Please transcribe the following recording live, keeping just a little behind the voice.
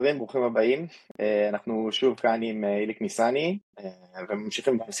חברים, ברוכים הבאים. אנחנו שוב כאן עם היליק ניסני,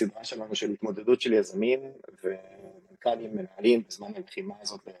 וממשיכים בסדרה שלנו של התמודדות של יזמים ומנכ"לים, מנהלים בזמן הלחימה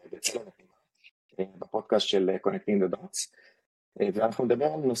הזאת בצל הלחימה, בפודקאסט של Connecting the Dots. ואנחנו נדבר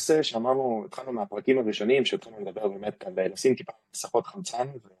על נושא שאמרנו, התחלנו מהפרקים הראשונים, שהתחלנו לדבר באמת על לשים טיפה מסכות חמצן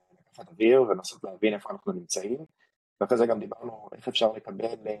ולקחת אוויר ולנסות להבין איפה אנחנו נמצאים. ואחרי זה גם דיברנו איך אפשר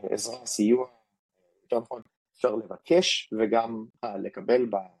לקבל עזרה, סיוע, יותר נכון, אפשר לבקש וגם לקבל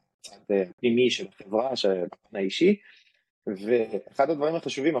בצד הפנימי של החברה, בפן האישי. ואחד הדברים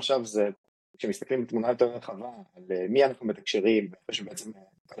החשובים עכשיו זה, כשמסתכלים בתמונה יותר רחבה על מי אנחנו מתקשרים, ואיפה שבעצם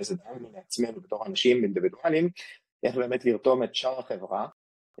איזה דאגנו לעצמנו בתור אנשים אינדיבידואלים, איך באמת לרתום את שאר החברה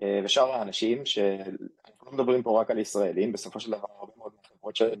ושאר האנשים, שאנחנו לא מדברים פה רק על ישראלים, בסופו של דבר הרבה מאוד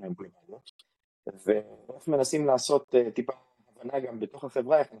מהחברות שלנו הן גלובליות, ואיך מנסים לעשות טיפה הבנה גם בתוך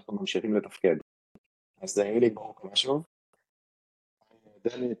החברה, איך אנחנו ממשיכים לתפקד. אז זה היליק, ברור כמה שוב.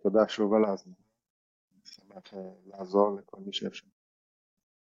 דני, תודה שוב על ההזמנה. אני שמח לעזור לכל מי שאפשר.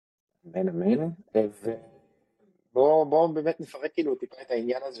 אמן. ובואו באמת נפרק כאילו טיפה את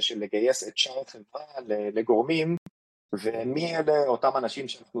העניין הזה של לגייס את שאר החברה לגורמים, ומי אלה אותם אנשים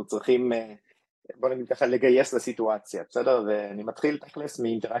שאנחנו צריכים, בוא נגיד ככה, לגייס לסיטואציה, בסדר? ואני מתחיל תכלס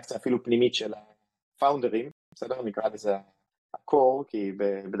מאינטראקציה אפילו פנימית של הפאונדרים, בסדר? נקרא לזה הקור, כי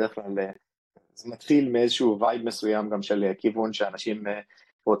בדרך כלל זה מתחיל מאיזשהו וייב מסוים גם של כיוון שאנשים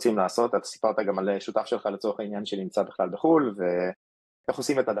רוצים לעשות. אתה סיפרת גם על שותף שלך לצורך העניין שנמצא בכלל בחול, ואיך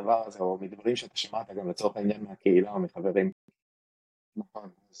עושים את הדבר הזה, או מדברים שאתה שמעת גם לצורך העניין מהקהילה או מחברים. נכון,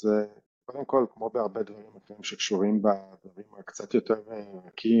 אז קודם כל, כמו בהרבה דברים אחרים שקשורים בדברים הקצת יותר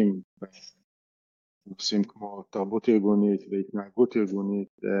רכים, נושאים כמו תרבות ארגונית והתנהגות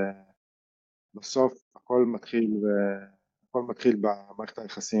ארגונית, בסוף הכל מתחיל במערכת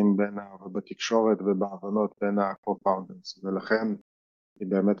היחסים בתקשורת ובהבנות בין ה-co-founders, ולכן אני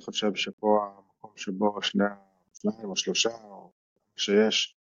באמת חושב שפה המקום שבו שניים או שלושה או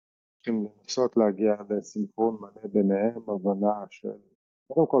שיש צריכים לנסות להגיע לסינכרון מלא ביניהם, הבנה של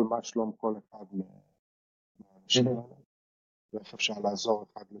קודם כל מה שלום כל אחד מהאנשים האלה, ואיך אפשר לעזור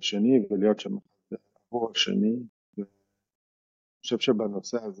אחד לשני ולהיות שם עבור השני. ואני חושב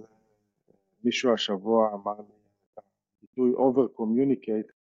שבנושא הזה מישהו השבוע אמר לי את הביטוי over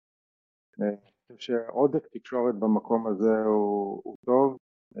communicate. אני חושב שעודף תקשורת במקום הזה הוא טוב,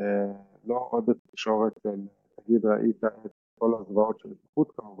 לא עודף תקשורת תגיד ראית את כל הזוועות של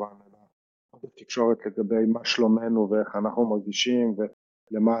התפתחות כמובן, אלא עודף תקשורת לגבי מה שלומנו ואיך אנחנו מרגישים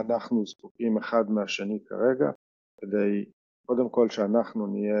ולמה אנחנו זקוקים אחד מהשני כרגע, כדי קודם כל שאנחנו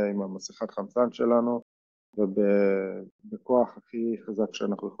נהיה עם המסכת חמצן שלנו ובכוח הכי חזק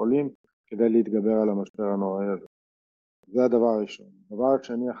שאנחנו יכולים כדי להתגבר על המשבר הנוראי הזה. זה הדבר הראשון. הדבר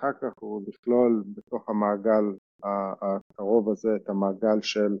השני אחר כך הוא לכלול בתוך המעגל הקרוב הזה את המעגל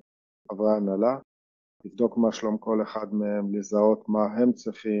של חברי הנהלה, לבדוק מה שלום כל אחד מהם, לזהות מה הם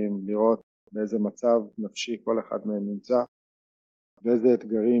צריכים, לראות באיזה מצב נפשי כל אחד מהם נמצא, ואיזה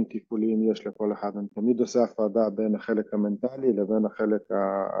אתגרים תפעוליים יש לכל אחד. אני תמיד עושה הפרדה בין החלק המנטלי לבין החלק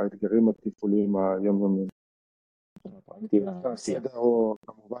האתגרים התפעוליים היומיומיים.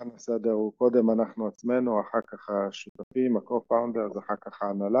 כמובן הסדר הוא קודם אנחנו עצמנו, אחר כך השותפים, ה-co-founders, אחר כך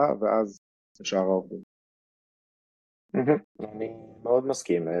ההנהלה, ואז שאר העובדים. אני מאוד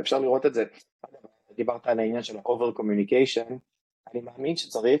מסכים, אפשר לראות את זה. דיברת על העניין של ה-over communication, אני מאמין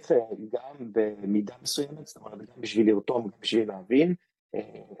שצריך גם במידה מסוימת, זאת אומרת גם בשביל לרתום, גם בשביל להבין,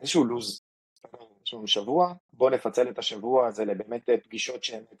 איזשהו לוז, יש לנו שבוע, בוא נפצל את השבוע הזה לבאמת פגישות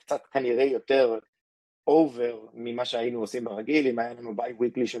שהן קצת כנראה יותר over ממה שהיינו עושים ברגיל, אם היה לנו ביי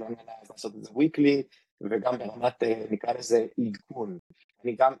וויקלי שלנו, אז לעשות את זה וויקלי, וגם ברמת נקרא לזה עדכון.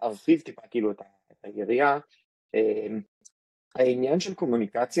 אני גם ארחיב טיפה כאילו את היריעה, העניין של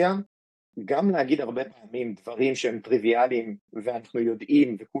קומוניקציה, גם להגיד הרבה פעמים דברים שהם טריוויאליים ואנחנו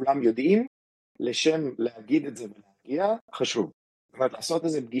יודעים וכולם יודעים, לשם להגיד את זה ולהגיע, חשוב. זאת אומרת, לעשות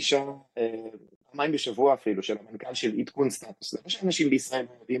איזו פגישה, פעמיים בשבוע אפילו, של המנכ"ל של עדכון סטטוס. זה לא שאנשים בישראל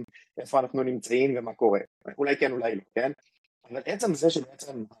לא יודעים איפה אנחנו נמצאים ומה קורה. אולי כן, אולי לא, כן? אבל עצם זה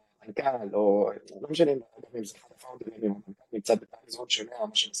שבעצם המנכ"ל, או לא משנה אם זה אחד הפאונדרים, אם המנכ"ל נמצא בטיימזון שונה, או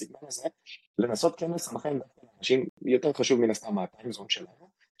משהו בסגנון הזה, לנסות כן לסמכם לאנשים, יותר חשוב מן הסתם מהטיימזון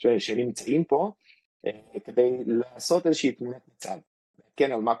שלנו, שנמצאים פה, כדי לעשות איזושהי תמונת מצב,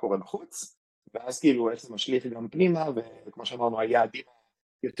 כן, על מה קורה בחוץ, ואז כאילו איך זה משליך גם פנימה, וכמו שאמרנו, היעדים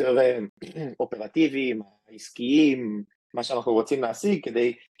יותר אופרטיביים, העסקיים, מה שאנחנו רוצים להשיג,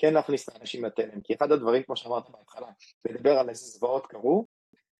 כדי כן להכניס את האנשים לתלם, כי אחד הדברים, כמו שאמרת בהתחלה, לדבר על איזה זוועות קרו,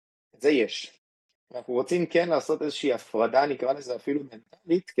 זה יש. אנחנו רוצים כן לעשות איזושהי הפרדה, נקרא לזה אפילו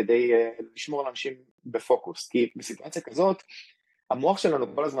מנטלית, כדי לשמור על אנשים בפוקוס, כי בסיטואציה כזאת, המוח שלנו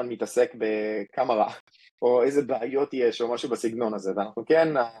כל הזמן מתעסק בכמה רע, או איזה בעיות יש, או משהו בסגנון הזה, ואנחנו כן,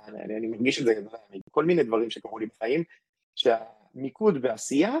 אני מרגיש את זה, כל מיני דברים שקרו לי בחיים, שהמיקוד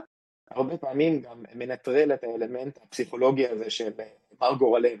בעשייה, הרבה פעמים גם מנטרל את האלמנט הפסיכולוגי הזה של מר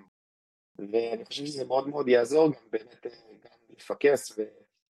גורלנו, ואני חושב שזה מאוד מאוד יעזור גם באמת גם לפקס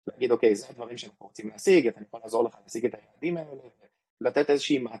ולהגיד אוקיי, זה הדברים שאנחנו רוצים להשיג, אני יכול לעזור לך להשיג את היעדים האלה, לתת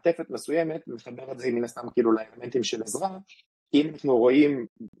איזושהי מעטפת מסוימת, ולחבר את זה מן הסתם כאילו לאלמנטים של עזרה, כי אם אנחנו רואים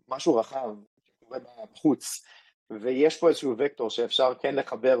משהו רחב שקורה בחוץ, ויש פה איזשהו וקטור שאפשר כן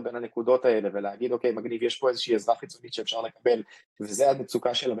לחבר בין הנקודות האלה, ולהגיד אוקיי, מגניב, יש פה איזושהי עזרה חיצונית שאפשר לקבל, וזה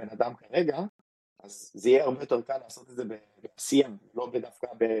המצוקה של הבן אדם כרגע, אז זה יהיה הרבה יותר קל לעשות את זה בעשייה, לא דווקא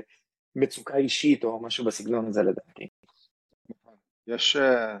במצוקה אישית או משהו בסגנון הזה לדעתי.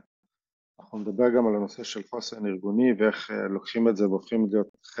 אנחנו נדבר גם על הנושא של חוסן ארגוני ואיך לוקחים את זה והופכים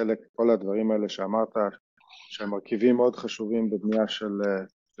להיות חלק, כל הדברים האלה שאמרת, שהם מרכיבים מאוד חשובים בבנייה של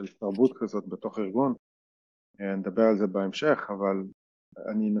תרבות כזאת בתוך ארגון. נדבר על זה בהמשך, אבל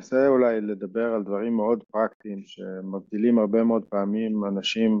אני אנסה אולי לדבר על דברים מאוד פרקטיים שמבדילים הרבה מאוד פעמים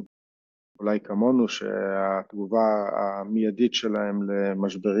אנשים אולי כמונו שהתגובה המיידית שלהם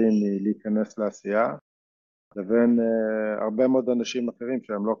למשברים היא להיכנס לעשייה, לבין הרבה מאוד אנשים אחרים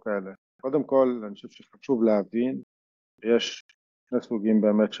שהם לא כאלה. קודם כל, אני חושב שחשוב להבין, יש שני סוגים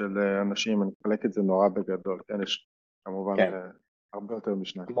באמת של אנשים, אני מחלק את זה נורא בגדול, כן, יש כמובן הרבה יותר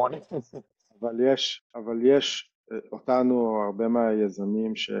משנה. אבל יש אותנו, הרבה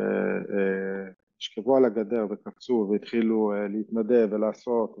מהיזמים שהשכבו על הגדר וקפצו והתחילו להתנדב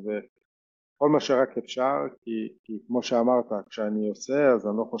ולעשות וכל מה שרק אפשר, כי כמו שאמרת, כשאני עושה אז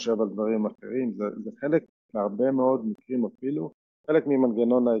אני לא חושב על דברים אחרים, זה חלק מהרבה מאוד מקרים אפילו, חלק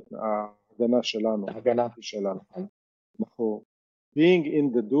ממנגנון ההגנה שלנו. אנחנו being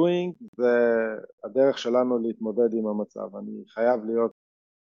in the doing זה הדרך שלנו להתמודד עם המצב. אני חייב להיות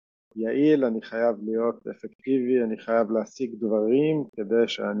יעיל, אני חייב להיות אפקטיבי, אני חייב להשיג דברים כדי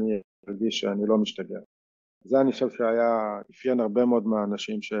שאני ארגיש שאני לא משתגע. זה אני חושב שהיה אפיין הרבה מאוד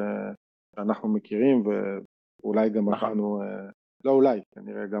מהאנשים שאנחנו מכירים, ואולי גם אותנו, לא אולי,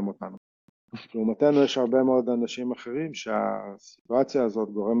 כנראה גם אותנו. לעומתנו יש הרבה מאוד אנשים אחרים שהסיטואציה הזאת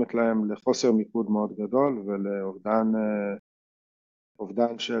גורמת להם לחוסר מיקוד מאוד גדול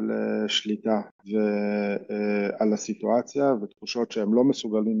ולאובדן של שליטה על הסיטואציה ותחושות שהם לא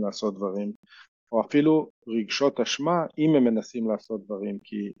מסוגלים לעשות דברים, או אפילו רגשות אשמה אם הם מנסים לעשות דברים,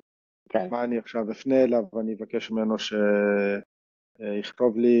 כי מה אני עכשיו אפנה אליו ואני אבקש ממנו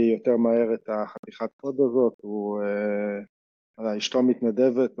שיכתוב לי יותר מהר את החתיכת קוד הזאת, הוא אשתו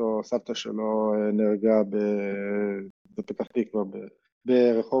מתנדבת או סבתא שלו נהרגה בפתח תקווה,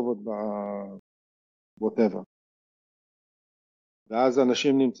 ברחובות, בווטאבר. ואז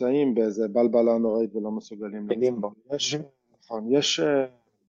אנשים נמצאים באיזה בלבלה נוראית ולא מסוגלים לעשות. יש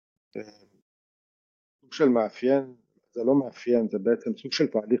סוג של מאפיין, זה לא מאפיין, זה בעצם סוג של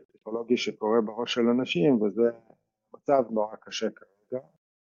תהליך פסיכולוגי שקורה בראש של אנשים, וזה מצב נורא קשה כרגע.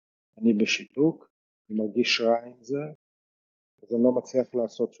 אני בשיתוק, אני מרגיש רע עם זה, אז אני לא מצליח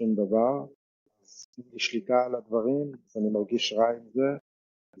לעשות שום דבר, אז אין לי שליטה על הדברים, אז אני מרגיש רע עם זה,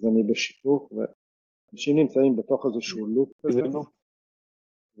 אז אני בשיתוק, ואנשים נמצאים בתוך איזשהו לופ כזה,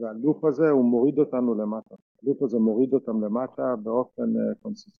 והלופ הזה הוא מוריד אותנו למטה, הלופ הזה מוריד אותם למטה באופן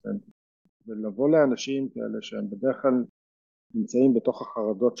קונסיסטנטי, ולבוא לאנשים כאלה שהם בדרך כלל נמצאים בתוך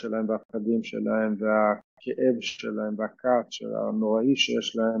החרדות שלהם והפחדים שלהם, והכאב שלהם, והכעס הנוראי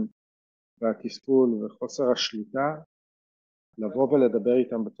שיש להם, והתסכול וחוסר השליטה, לבוא ולדבר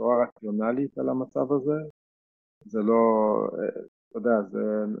איתם בצורה רציונלית על המצב הזה, זה לא, אתה יודע,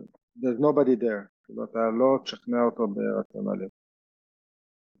 there's nobody there, כאילו אתה לא תשכנע אותו ברציונליות.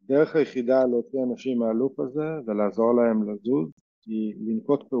 דרך היחידה להוציא אנשים מהלופ הזה ולעזור להם לזוז, היא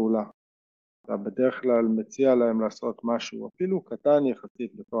לנקוט פעולה. אתה בדרך כלל מציע להם לעשות משהו, אפילו קטן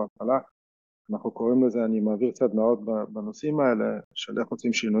יחסית בתור התחלה, אנחנו קוראים לזה, אני מעביר סדנאות בנושאים האלה, של איך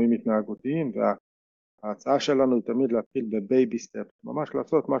עושים שינויים התנהגותיים, ההצעה שלנו היא תמיד להתחיל בבייבי סטפ, ממש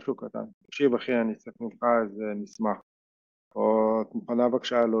לעשות משהו קטן. תקשיב אחי, אני צריך ממך איזה מסמך, או את מוכנה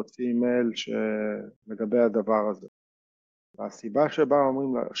בבקשה להוציא אימייל לגבי הדבר הזה. והסיבה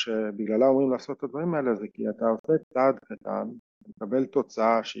שבגללה אומרים לעשות את הדברים האלה זה כי אתה עושה צעד קטן, מקבל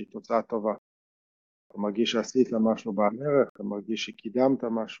תוצאה שהיא תוצאה טובה. אתה מרגיש שעשית לה משהו בערך, אתה מרגיש שקידמת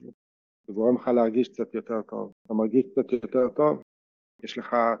משהו, זה גורם לך להרגיש קצת יותר טוב. אתה מרגיש קצת יותר טוב, יש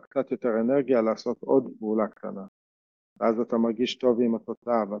לך קצת יותר אנרגיה לעשות עוד פעולה קטנה. ואז אתה מרגיש טוב עם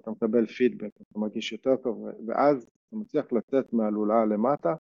התוצאה, ואתה מקבל פידבק, אתה מרגיש יותר טוב, ואז אתה מצליח לצאת מהלולה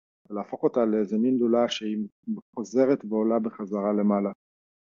למטה, ולהפוך אותה לאיזה מין לולה שהיא חוזרת ועולה בחזרה למעלה.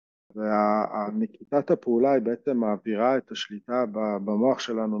 והנקיטת הפעולה היא בעצם מעבירה את השליטה במוח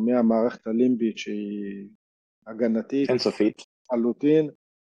שלנו מהמערכת הלימבית שהיא הגנתית אינסופית. חלוטין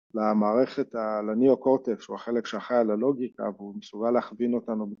למערכת לניאו-קורטקס, שהוא החלק שאחראי על הלוגיקה, והוא מסוגל להכווין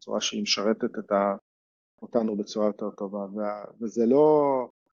אותנו בצורה שהיא משרתת אותנו בצורה יותר טובה, וזה לא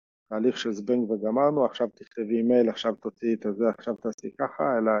תהליך של זבנג וגמרנו, עכשיו תכתבי אימייל, עכשיו תוציא את זה, עכשיו תעשי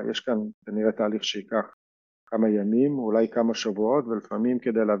ככה, אלא יש כאן כנראה תהליך שיקח כמה ימים, אולי כמה שבועות, ולפעמים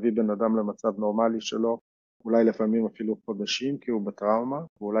כדי להביא בן אדם למצב נורמלי שלו, אולי לפעמים אפילו חודשים, כי הוא בטראומה,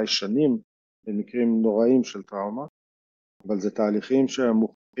 ואולי שנים במקרים נוראים של טראומה, אבל זה תהליכים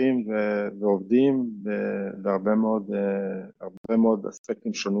שמוכחים ועובדים בהרבה מאוד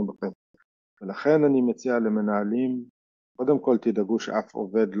אספקטים שונים בחיים. ולכן אני מציע למנהלים, קודם כל תדאגו שאף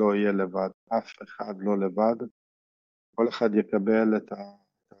עובד לא יהיה לבד, אף אחד לא לבד, כל אחד יקבל את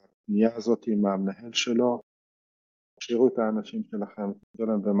הפנייה הזאת עם המנהל שלו, תשאירו את האנשים שלכם,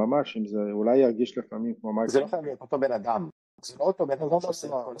 וממש אם זה אולי ירגיש לפעמים כמו מה... זה לא חייב להיות אותו בן אדם, זה לא אותו בן אדם שעושה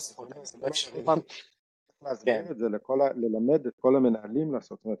את כל השיחות, זה לא אפשרי. להסביר את זה, ללמד את כל המנהלים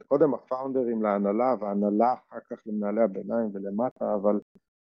לעשות, זאת אומרת, קודם הפאונדרים להנהלה, והנהלה אחר כך למנהלי הביניים ולמטה, אבל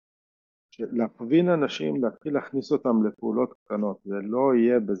להכווין אנשים, להתחיל להכניס אותם לפעולות קטנות, זה לא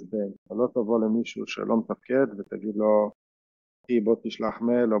יהיה בזבנג, אתה לא תבוא למישהו שלא מתפקד ותגיד לו, בוא תשלח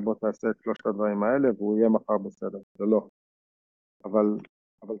מייל או בוא תעשה את שלושת הדברים האלה והוא יהיה מחר בסדר, זה לא. אבל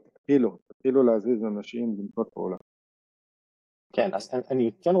תתחילו להזיז אנשים לנקוט פעולה. כן, אז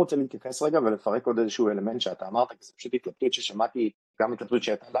אני כן רוצה להתייחס רגע ולפרק עוד איזשהו אלמנט שאתה אמרת, כי זה פשוט התלבטות ששמעתי, גם התלבטות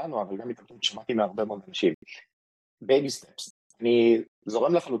שהייתה לנו, אבל גם התלבטות ששמעתי מהרבה מאוד אנשים. בייבי סטפס, אני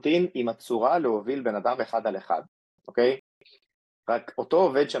זורם לחלוטין עם הצורה להוביל בן אדם אחד על אחד, אוקיי? רק אותו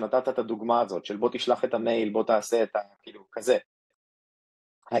עובד שנתת את הדוגמה הזאת, של בוא תשלח את המייל, בוא תעשה את כאילו כזה.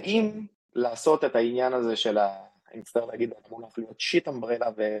 האם לעשות את העניין הזה של אני מצטער להגיד, המונח להיות שיט אמברלה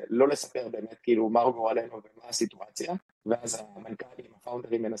ולא לספר באמת כאילו מה גורלנו ומה הסיטואציה, ואז המנכ"לים,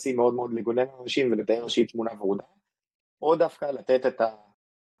 הפאונדרים מנסים מאוד מאוד לגונן אנשים ולתאר שהיא תמונה ורודה, או דווקא לתת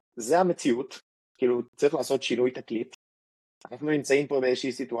זה המציאות, כאילו צריך לעשות שינוי תקליט, אנחנו נמצאים פה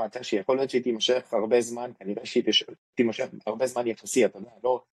באיזושהי סיטואציה שיכול להיות שהיא תימשך הרבה זמן, כנראה שהיא תימשך הרבה זמן יחסי, אתה יודע,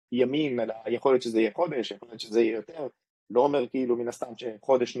 לא ימים, אלא יכול להיות שזה יהיה חודש, יכול להיות שזה יהיה יותר, לא אומר כאילו מן הסתם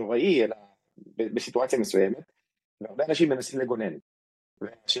שחודש נוראי, אלא בסיטואציה מסוימת, והרבה אנשים מנסים לגונן.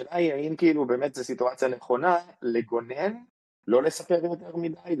 והשאלה היא, האם כאילו באמת זו סיטואציה נכונה לגונן, לא לספר יותר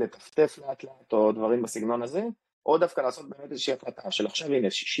מדי, לטפטף לאט לאט או דברים בסגנון הזה, או דווקא לעשות באמת איזושהי החלטה של עכשיו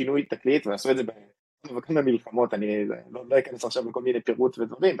הנה שינוי תקליט, ועשו את זה בכמה מלחמות, אני לא אכנס עכשיו בכל מיני פירוט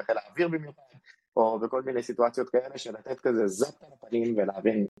ודברים, בחיל האוויר במיוחד, או בכל מיני סיטואציות כאלה של לתת כזה זט על הפנים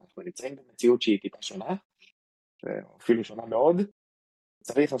ולהבין, אנחנו נמצאים במציאות שהיא טיפה שונה, אפילו שונה מאוד,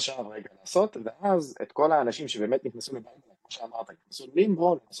 צריך עכשיו רגע לעשות, ואז את כל האנשים שבאמת נכנסו לבית, כמו שאמרת, נכנסו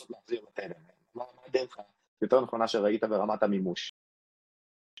לימבו, לנסות להחזיר לתלם. מה הדרך יותר נכונה שראית ברמת המימוש?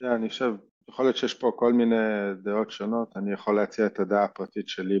 אני חושב, יכול להיות שיש פה כל מיני דעות שונות, אני יכול להציע את הדעה הפרטית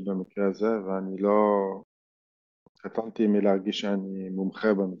שלי במקרה הזה, ואני לא חתנתי מלהרגיש שאני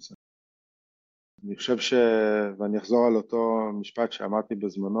מומחה בנושא. אני חושב ואני אחזור על אותו משפט שאמרתי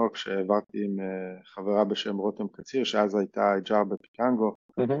בזמנו, כשעברתי עם חברה בשם רותם קציר, שאז הייתה HR בפיקנגו,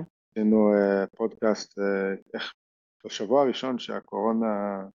 עשינו פודקאסט, איך בשבוע הראשון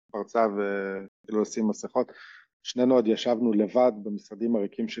שהקורונה פרצה והתחילו לשים מסכות, שנינו עוד ישבנו לבד במשרדים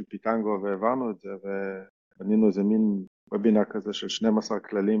הריקים של פיטנגו והעברנו את זה, ובנינו איזה מין וובינר כזה של 12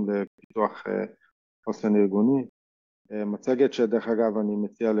 כללים לפיתוח חוסן ארגוני. מצגת שדרך אגב אני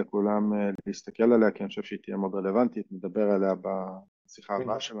מציע לכולם להסתכל עליה, כי אני חושב שהיא תהיה מאוד רלוונטית, נדבר עליה בשיחה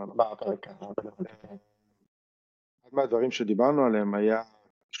הבאה שלנו. אחד מהדברים שדיברנו עליהם היה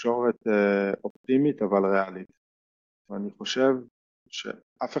תקשורת אופטימית אבל ריאלית. ואני חושב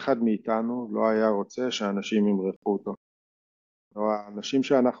שאף אחד מאיתנו לא היה רוצה שאנשים ימרחו אותו. האנשים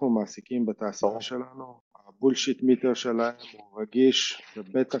שאנחנו מעסיקים בתעשייה שלנו, הבולשיט מיטר שלהם הוא רגיש,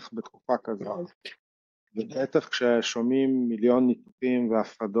 ובטח בתקופה כזאת, ובטח כששומעים מיליון ניתוחים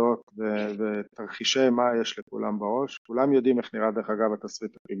והפחדות ותרחישי מה יש לכולם בראש, כולם יודעים איך נראה דרך אגב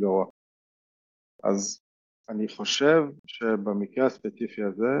התסריט הכי גרוע. אז אני חושב שבמקרה הספציפי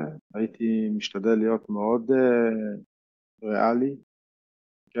הזה הייתי משתדל להיות מאוד ריאלי,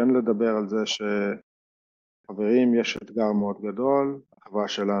 כן לדבר על זה שחברים יש אתגר מאוד גדול, החברה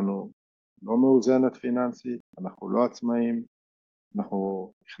שלנו לא מאוזנת פיננסית, אנחנו לא עצמאים,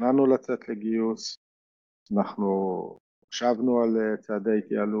 אנחנו תכננו לצאת לגיוס, אנחנו חשבנו על צעדי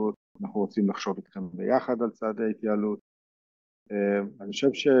התייעלות, אנחנו רוצים לחשוב איתכם ביחד על צעדי התייעלות. אני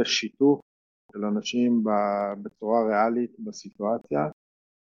חושב ששיתוף של אנשים בצורה ריאלית בסיטואציה,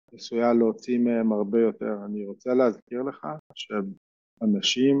 עשויה להוציא מהם הרבה יותר. אני רוצה להזכיר לך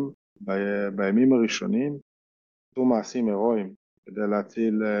שאנשים בימים הראשונים עשו מעשים הירואיים כדי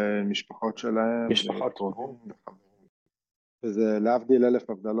להציל משפחות שלהם, משפחות. וקרובים וחברים. וזה להבדיל אלף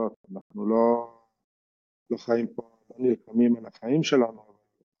הבדלות, אנחנו לא חיים פה, לא נלחמים על החיים שלנו, אבל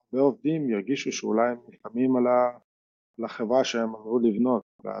הרבה עובדים ירגישו שאולי הם נלחמים על החברה שהם עברו לבנות,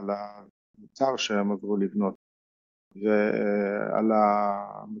 ועל המוצר שהם עברו לבנות, ועל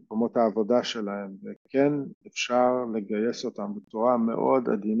מקומות העבודה שלהם, וכן אפשר לגייס אותם בצורה מאוד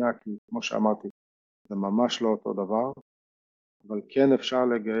עדינה, כי כמו שאמרתי, זה ממש לא אותו דבר, אבל כן אפשר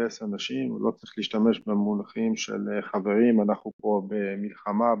לגייס אנשים, לא צריך להשתמש במונחים של חברים, אנחנו פה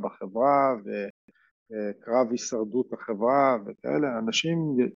במלחמה בחברה, וקרב הישרדות החברה וכאלה, אנשים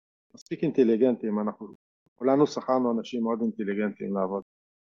מספיק אינטליגנטים, אנחנו כולנו שכרנו אנשים מאוד אינטליגנטים לעבוד,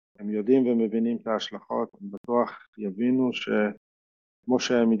 הם יודעים ומבינים את ההשלכות, הם בטוח יבינו שכמו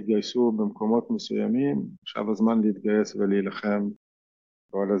שהם התגייסו במקומות מסוימים, עכשיו הזמן להתגייס ולהילחם,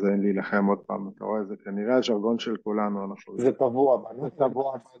 קורא לזה אין להילחם עוד פעם, אתה רואה, זה כנראה הז'רגון של כולנו, זה טבוע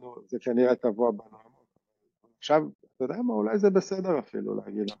בנו. זה כנראה טבוע בנו. עכשיו, אתה יודע מה, אולי זה בסדר אפילו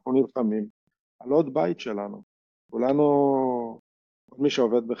להגיד, אנחנו נלחמים על עוד בית שלנו, כולנו, כל מי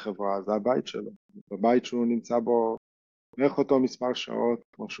שעובד בחברה זה הבית שלו, בבית שהוא נמצא בו, בערך אותו מספר שעות,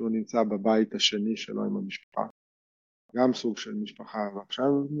 כמו שהוא נמצא בבית השני שלו עם המשפחה, גם סוג של משפחה, ועכשיו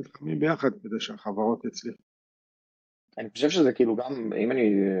נלחמים ביחד כדי שהחברות יצליחו. אני חושב שזה כאילו גם, אם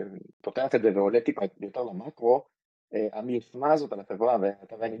אני פותח את זה ועולה טיפה יותר למקרו, המלחמה הזאת על החברה,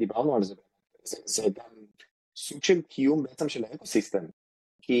 ואתה ואני דיברנו על זה, זה גם סוג של קיום בעצם של האקוסיסטם,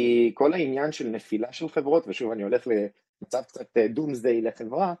 כי כל העניין של נפילה של חברות, ושוב אני הולך למצב קצת דומסדיי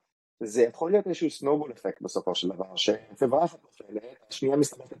לחברה, זה יכול להיות איזשהו סנובול אפקט בסופו של דבר, שחברה אחת נופלת, השנייה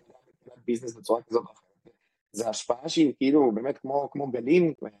מסתמכת על ביזנס בצורה כזאת או אחרת, זה השפעה שהיא כאילו באמת כמו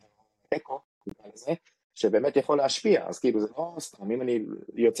גלים, אקו, נקרא לזה, שבאמת יכול להשפיע, אז כאילו זה לא סתם, אם אני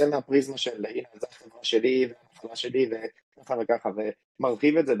יוצא מהפריזמה של הנה זה החברה שלי והמחלה שלי וככה וככה,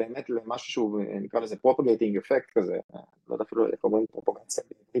 ומרחיב את זה באמת למשהו שהוא נקרא לזה propagating effect כזה, לא יודע אפילו איך אומרים פרופגציה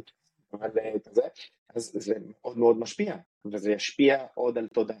בעברית, אבל כזה, אז זה מאוד מאוד משפיע, וזה ישפיע עוד על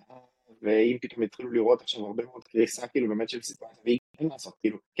תודעה, ואם פתאום יתחילו לראות עכשיו הרבה מאוד קריסה כאילו באמת של סיטואציה, והיא כן לעשות,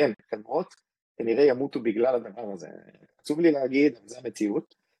 כאילו כן, חברות כנראה ימותו בגלל הדבר הזה, עצוב לי להגיד, אבל זה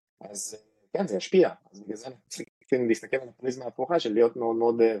המציאות, אז כן, זה ישפיע, אז בגלל זה אנחנו צריכים להסתכל על הפריזמה ההפוכה של להיות מאוד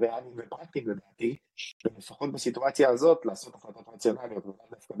מאוד ריאליים ופרקטיים לדעתי, ולפחות בסיטואציה הזאת לעשות החלטות רציונליות,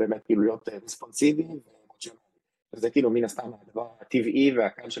 ודווקא באמת כאילו להיות רספונסיביים ואמוציונליים, וזה כאילו מן הסתם הדבר הטבעי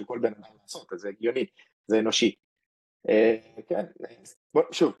והקל של כל בן אדם לעשות, אז זה הגיוני, זה אנושי. כן,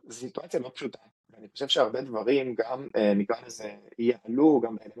 שוב, זו סיטואציה לא פשוטה, ואני חושב שהרבה דברים גם נקרא לזה יעלו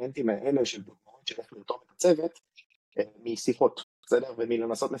גם באלמנטים האלה של דוגמאות של איך לרתום את הצוות משיחות. בסדר,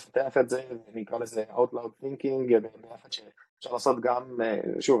 ומלנסות לפתח את זה, ונקרא לזה out loud thinking, ביחד שאפשר לעשות גם,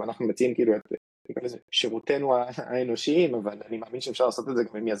 שוב, אנחנו מציעים כאילו את, נקרא לזה, שירותנו האנושיים, אבל אני מאמין שאפשר לעשות את זה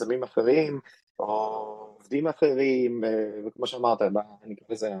גם עם יזמים אחרים, או עובדים אחרים, וכמו שאמרת, נקרא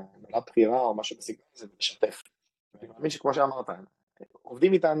לזה, הנהלת בחירה, או משהו בסגנון הזה, ולשתף. ואני מאמין שכמו שאמרת,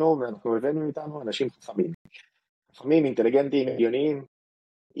 עובדים איתנו, ואנחנו הבאנו איתנו אנשים חכמים, אינטליגנטיים, הגיוניים,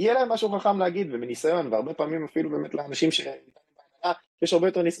 יהיה להם משהו חכם להגיד, ומניסיון, והרבה פעמים אפילו באמת לאנשים יש הרבה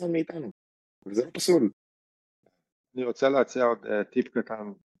יותר ניסיון מאיתנו, וזה לא פסול. אני רוצה להציע עוד טיפ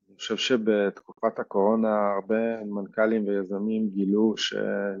קטן, אני חושב שבתקופת הקורונה הרבה מנכ"לים ויזמים גילו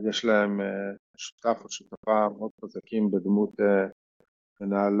שיש להם שותף או שותפה מאוד חזקים בדמות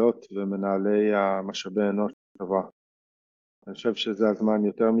מנהלות ומנהלי המשאבי אנוש בחברה. אני חושב שזה הזמן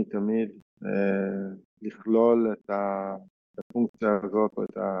יותר מתמיד לכלול את הפונקציה הזאת או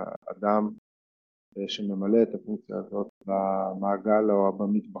את האדם שממלא את הפונקציה הזאת במעגל או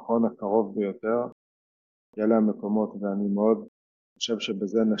במטבחון הקרוב ביותר, יהיה להם מקומות, ואני מאוד חושב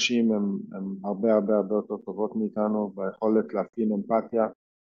שבזה נשים הן הרבה הרבה הרבה יותר טובות מאיתנו, ביכולת להפעיל אמפתיה,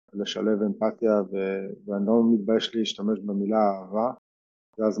 לשלב אמפתיה, ואני לא מתבייש להשתמש במילה אהבה,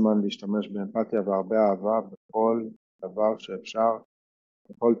 זה הזמן להשתמש באמפתיה והרבה אהבה בכל דבר שאפשר,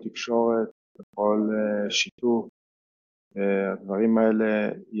 בכל תקשורת, בכל שיתוף, הדברים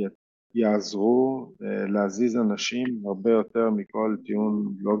האלה יעזרו להזיז אנשים הרבה יותר מכל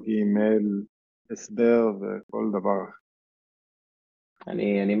טיעון לוגי, מייל, הסבר וכל דבר.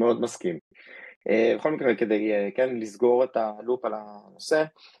 אני מאוד מסכים. בכל מקרה, כדי כן לסגור את הלופ על הנושא,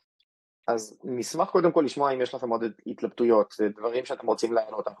 אז נשמח קודם כל לשמוע אם יש לכם עוד התלבטויות, דברים שאתם רוצים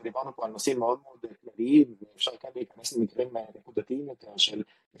להעלות. אנחנו דיברנו פה על נושאים מאוד מאוד כלליים, ואפשר כאן להיכנס למקרים נקודתיים יותר של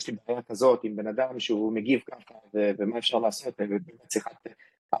יש לי בעיה כזאת עם בן אדם שהוא מגיב ככה, ומה אפשר לעשות, ובאמת שיחת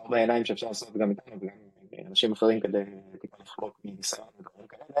ארבע עיניים שאפשר לעשות גם איתנו, וגם אנשים אחרים כדי טיפה לחלוק מניסיון ודברים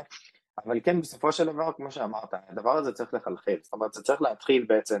כאלה. אבל כן, בסופו של דבר, כמו שאמרת, הדבר הזה צריך לחלחל, זאת אומרת, זה צריך להתחיל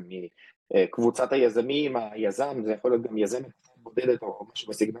בעצם מקבוצת היזמים, היזם, זה יכול להיות גם יזמת בודדת או משהו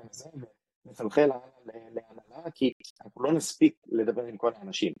בסגנון הזה, ולחלחל להנהלה, כי אנחנו לא נספיק לדבר עם כל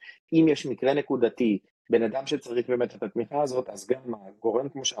האנשים. אם יש מקרה נקודתי, בן אדם שצריך באמת את התמיכה הזאת, אז גם הגורם,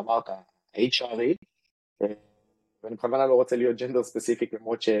 כמו שאמרת, HRי, ואני בכוונה לא רוצה להיות ג'נדר ספציפיק,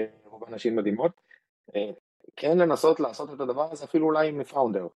 למרות שרוב האנשים מדהימות, כן לנסות לעשות את הדבר הזה, אפילו אולי עם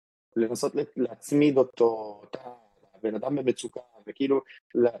פאונדר, לנסות להצמיד אותו, בן אדם במצוקה, וכאילו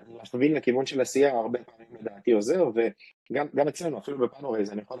להכווין לכיוון של עשייה, הרבה פעמים לדעתי עוזר, וגם אצלנו, אפילו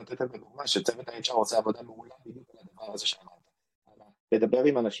בפאנורייז, אני יכול לתת את הדוגמה, שצוות ה-HR עושה עבודה מעולה בדיוק על הדבר הזה שאמרת. לדבר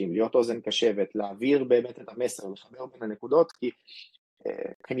עם אנשים, להיות אוזן קשבת, להעביר באמת את המסר, לחבר בין הנקודות, כי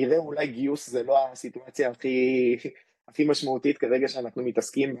כנראה אולי גיוס זה לא הסיטואציה הכי משמעותית כרגע שאנחנו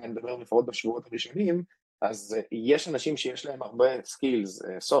מתעסקים, ואני מדבר לפחות בשבועות הראשונים, אז יש אנשים שיש להם הרבה סקילס,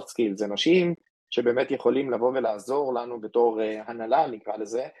 soft skills, אנשים שבאמת יכולים לבוא ולעזור לנו בתור הנהלה, נקרא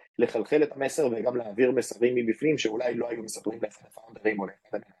לזה, לחלחל את המסר וגם להעביר מסרים מבפנים, שאולי לא היו מספרים לאחד הפאונדרים או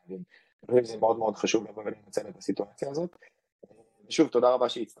לאחד המנהלים. אני חושב שזה מאוד מאוד חשוב לבוא ולנצל את הסיטואציה הזאת. ושוב, תודה רבה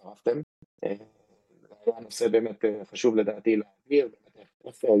שהצטרפתם. היה נושא באמת חשוב לדעתי להעביר,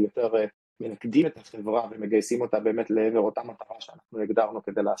 איך יותר מנקדים את החברה ומגייסים אותה באמת לעבר אותה מטרה שאנחנו הגדרנו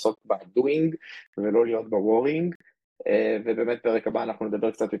כדי לעשות ב-doing ולא להיות ב-worrying, ובאמת פרק הבא אנחנו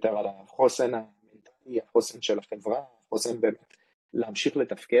נדבר קצת יותר על החוסן המנטלי, החוסן של החברה, החוסן באמת להמשיך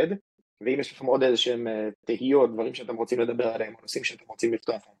לתפקד, ואם יש לכם עוד איזשהם תהיות, דברים שאתם רוצים לדבר עליהם, או נושאים שאתם רוצים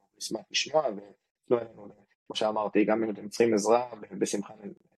לפתוח, אנחנו נשמח לשמוע, ולא אלינו, כמו שאמרתי, גם אם אתם צריכים עזרה, בשמחה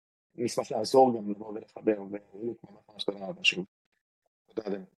נשמח לעזור גם לבוא ולחבר, ולהיליק ממש תודה רבה שוב. תודה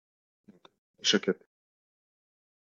אדוני. שקט.